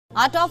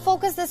Our top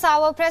focus this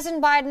hour,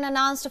 President Biden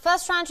announced a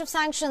first tranche of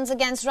sanctions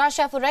against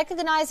Russia for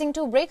recognizing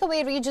two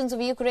breakaway regions of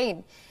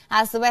Ukraine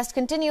as the West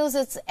continues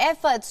its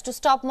efforts to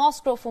stop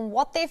Moscow from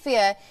what they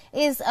fear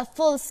is a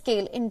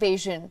full-scale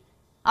invasion.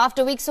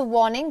 After weeks of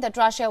warning that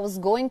Russia was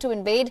going to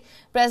invade,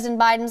 President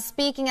Biden,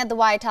 speaking at the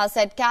White House,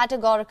 said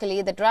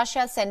categorically that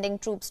Russia sending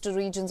troops to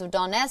regions of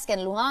Donetsk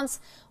and Luhansk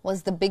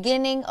was the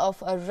beginning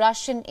of a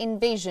Russian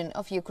invasion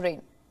of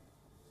Ukraine.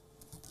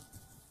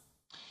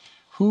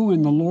 Who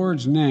in the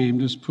Lord's name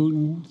does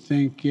Putin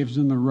think gives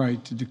him the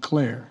right to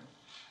declare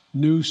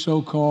new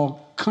so-called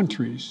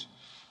countries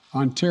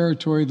on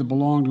territory that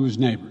belong to his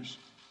neighbors?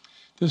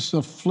 This is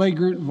a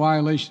flagrant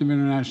violation of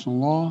international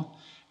law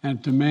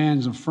and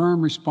demands a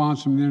firm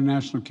response from the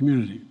international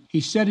community.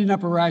 He's setting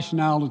up a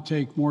rationale to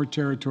take more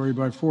territory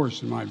by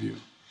force, in my view.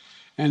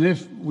 And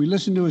if we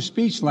listened to his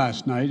speech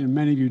last night, and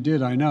many of you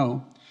did, I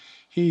know,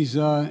 he's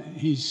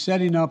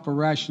setting up a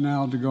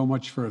rationale to go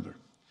much further.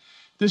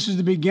 This is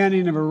the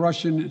beginning of a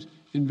Russian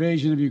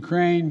invasion of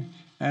Ukraine,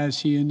 as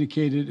he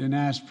indicated and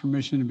asked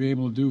permission to be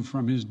able to do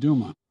from his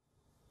Duma.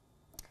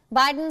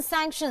 Biden's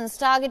sanctions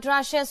target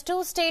Russia's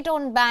two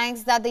state-owned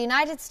banks that the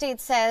United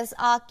States says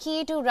are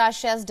key to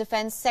Russia's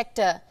defense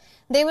sector.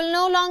 They will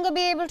no longer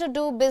be able to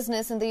do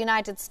business in the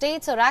United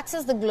States or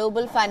access the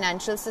global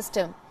financial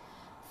system.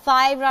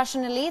 5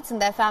 Russian elites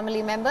and their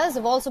family members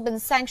have also been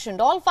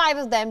sanctioned. All 5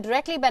 of them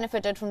directly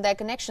benefited from their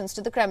connections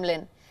to the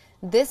Kremlin.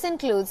 This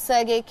includes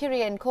Sergei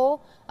Kiriyenko,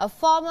 a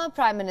former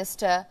Prime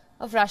Minister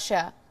of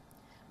Russia.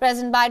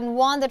 President Biden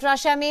warned that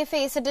Russia may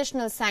face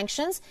additional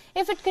sanctions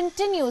if it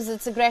continues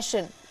its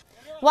aggression.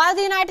 While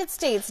the United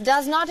States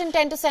does not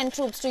intend to send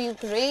troops to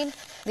Ukraine,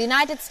 the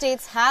United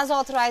States has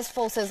authorized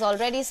forces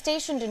already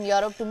stationed in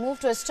Europe to move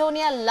to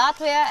Estonia,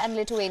 Latvia and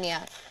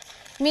Lithuania.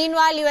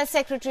 Meanwhile, U.S.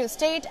 Secretary of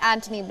State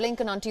Antony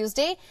Blinken on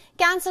Tuesday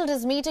cancelled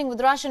his meeting with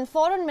Russian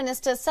Foreign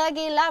Minister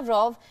Sergei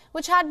Lavrov,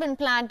 which had been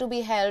planned to be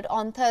held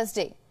on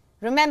Thursday.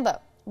 Remember,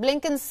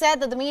 Blinken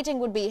said that the meeting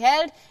would be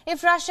held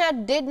if Russia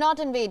did not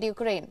invade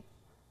Ukraine.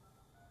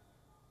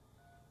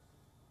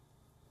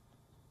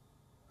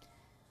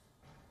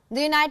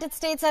 The United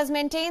States has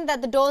maintained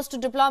that the doors to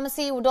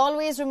diplomacy would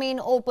always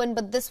remain open,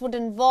 but this would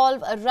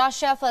involve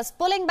Russia first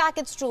pulling back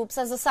its troops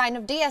as a sign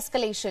of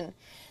de-escalation.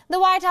 The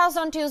White House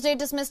on Tuesday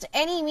dismissed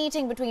any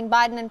meeting between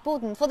Biden and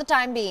Putin for the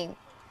time being.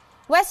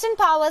 Western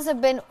powers have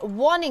been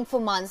warning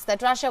for months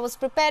that Russia was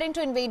preparing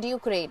to invade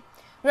Ukraine.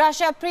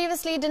 Russia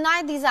previously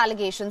denied these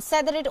allegations,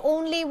 said that it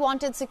only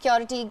wanted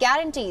security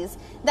guarantees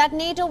that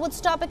NATO would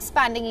stop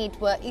expanding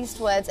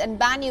eastwards and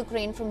ban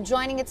Ukraine from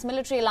joining its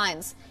military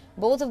alliance.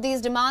 Both of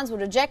these demands were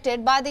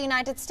rejected by the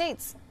United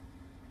States.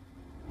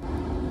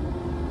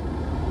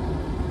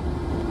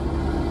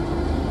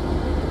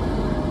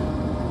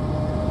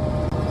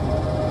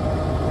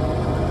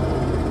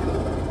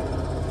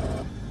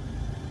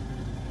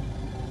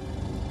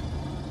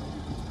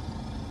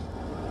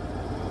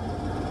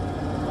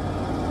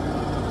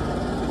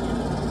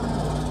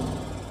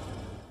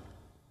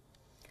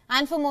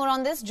 And for more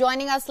on this,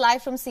 joining us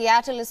live from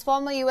Seattle is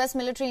former U.S.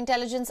 military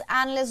intelligence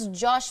analyst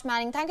Josh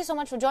Manning. Thank you so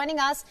much for joining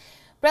us.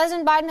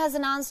 President Biden has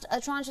announced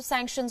a tranche of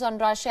sanctions on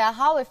Russia.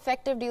 How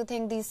effective do you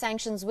think these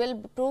sanctions will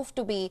prove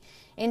to be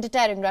in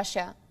deterring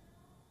Russia?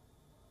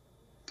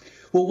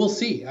 Well, we'll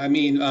see. I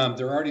mean,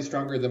 they're already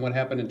stronger than what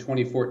happened in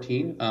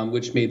 2014,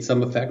 which made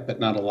some effect, but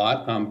not a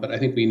lot. But I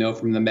think we know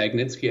from the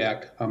Magnitsky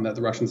Act that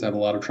the Russians have a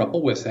lot of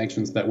trouble with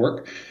sanctions that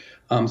work.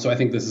 So I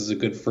think this is a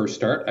good first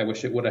start. I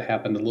wish it would have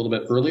happened a little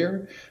bit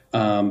earlier,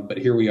 but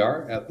here we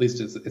are. At least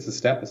it's a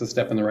step. It's a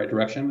step in the right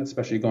direction,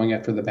 especially going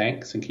after the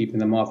banks and keeping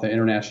them off the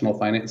international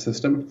finance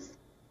system.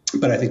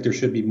 But I think there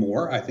should be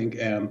more. I think,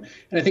 and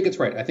I think it's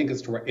right. I think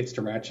it's to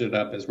ratchet it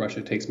up as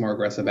Russia takes more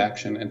aggressive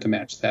action and to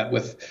match that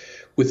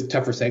with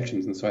tougher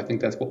sanctions. And so I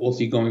think that's what we'll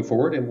see going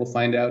forward, and we'll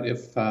find out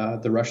if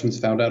the Russians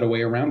found out a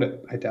way around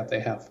it. I doubt they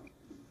have.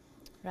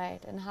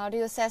 Right. And how do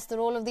you assess the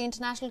role of the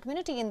international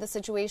community in this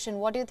situation?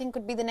 What do you think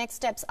could be the next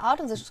steps out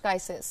of this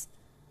crisis?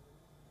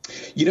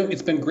 You know,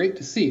 it's been great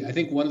to see. I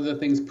think one of the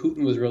things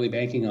Putin was really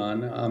banking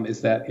on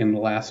is that in the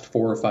last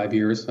 4 or 5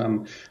 years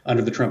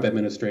under the Trump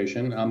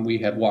administration, we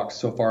had walked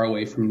so far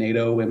away from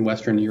NATO and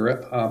Western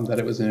Europe that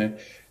it was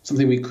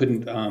something we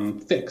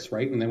couldn't fix,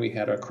 right? And then we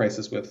had a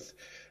crisis with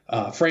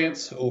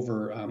France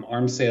over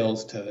arms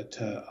sales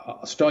to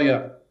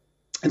Australia.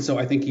 And so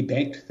I think he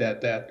banked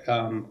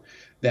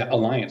that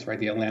alliance, right?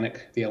 The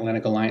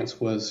Atlantic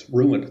Alliance was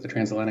ruined. The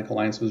Transatlantic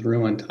Alliance was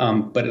ruined,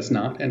 but it's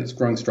not, and it's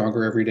growing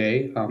stronger every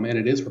day, and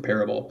it is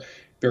repairable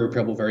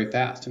very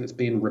fast, and it's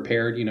being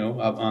repaired, you know,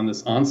 on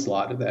this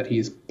onslaught that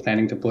he's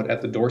planning to put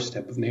at the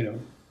doorstep of NATO.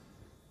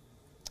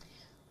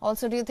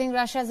 Also, do you think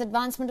Russia's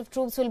advancement of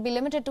troops will be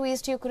limited to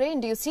East Ukraine?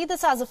 Do you see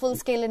this as a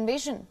full-scale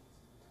invasion?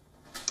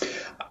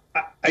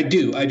 I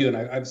do, and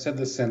I've said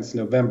this since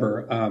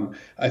November.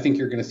 I think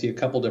you're going to see a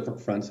couple different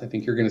fronts. I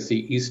think you're going to see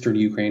eastern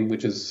Ukraine,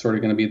 which is sort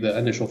of going to be the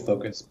initial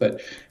focus.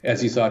 But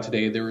as you saw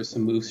today, there were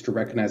some moves to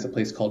recognize a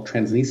place called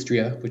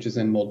Transnistria, which is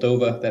in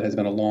Moldova, that has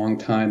been a long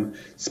time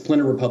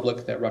splinter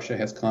republic that Russia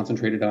has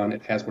concentrated on.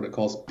 It has what it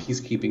calls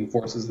peacekeeping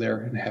forces there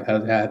and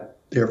have had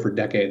there for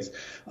decades,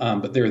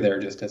 but they're there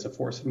just as a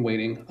force in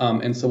waiting.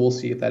 And so we'll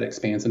see if that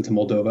expands into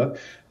Moldova,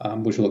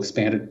 which will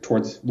expand it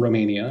towards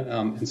Romania.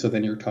 And so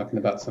then you're talking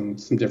about some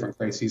different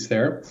crises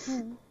there.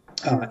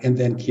 And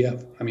then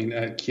Kiev. I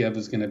mean, Kiev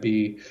is going to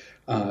be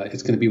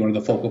it's going to be one of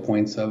the focal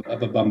points of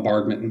a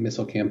bombardment and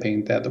missile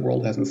campaign that the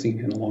world hasn't seen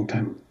in a long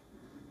time.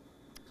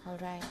 All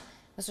right.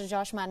 Mr.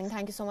 Josh Manning,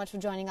 thank you so much for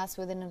joining us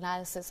with an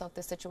analysis of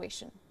the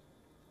situation.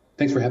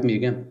 Thanks for having me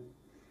again.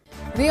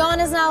 WION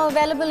is now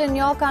available in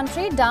your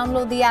country.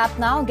 Download the app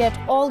now. Get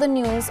all the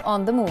news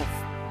on the move.